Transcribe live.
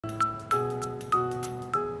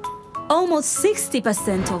Almost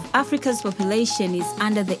 60% of Africa's population is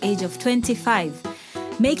under the age of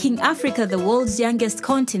 25, making Africa the world's youngest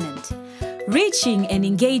continent. Reaching and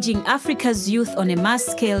engaging Africa's youth on a mass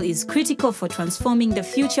scale is critical for transforming the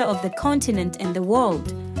future of the continent and the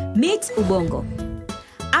world. Meet Ubongo,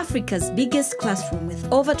 Africa's biggest classroom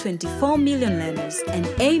with over 24 million learners and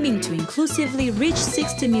aiming to inclusively reach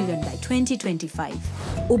 60 million by 2025.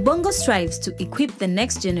 Ubongo strives to equip the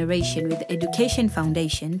next generation with education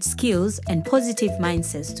foundation, skills, and positive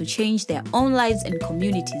mindsets to change their own lives and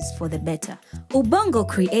communities for the better. Ubongo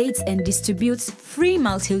creates and distributes free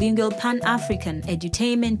multilingual Pan-African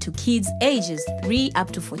edutainment to kids ages 3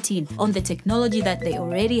 up to 14 on the technology that they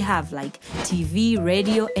already have, like TV,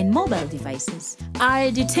 radio, and mobile devices. Our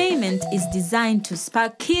edutainment is designed to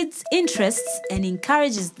spark kids' interests and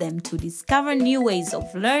encourages them to discover new ways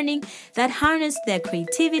of learning that harness their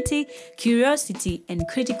creativity, curiosity, and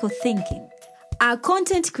critical thinking. Our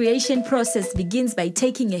content creation process begins by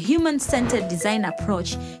taking a human-centered design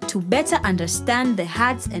approach to better understand the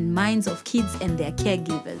hearts and minds of kids and their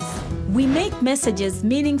caregivers. We make messages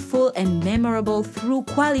meaningful and memorable through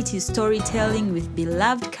quality storytelling with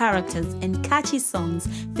beloved characters and catchy songs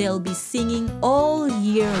they'll be singing all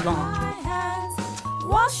year long.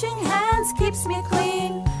 Washing hands keeps me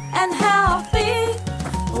clean and healthy.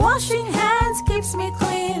 Washing hands keeps me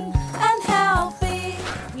clean and healthy.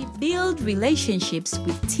 We build relationships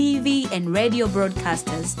with TV and radio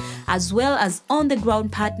broadcasters, as well as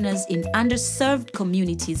on-the-ground partners in underserved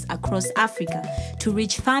communities across Africa to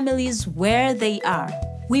reach families where they are.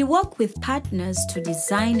 We work with partners to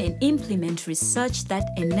design and implement research that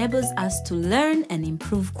enables us to learn and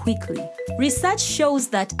improve quickly. Research shows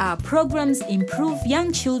that our programs improve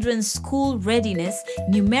young children's school readiness,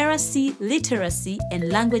 numeracy, literacy, and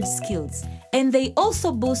language skills. And they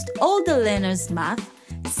also boost all the learners' math,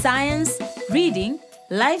 science, reading,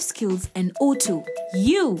 life skills, and Utu.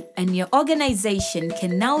 You and your organization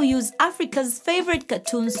can now use Africa's favorite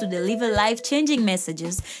cartoons to deliver life-changing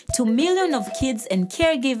messages to millions of kids and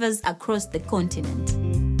caregivers across the continent.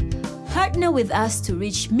 Partner with us to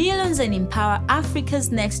reach millions and empower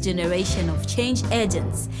Africa's next generation of change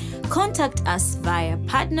agents. Contact us via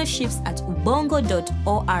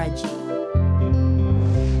partnerships@ubongo.org.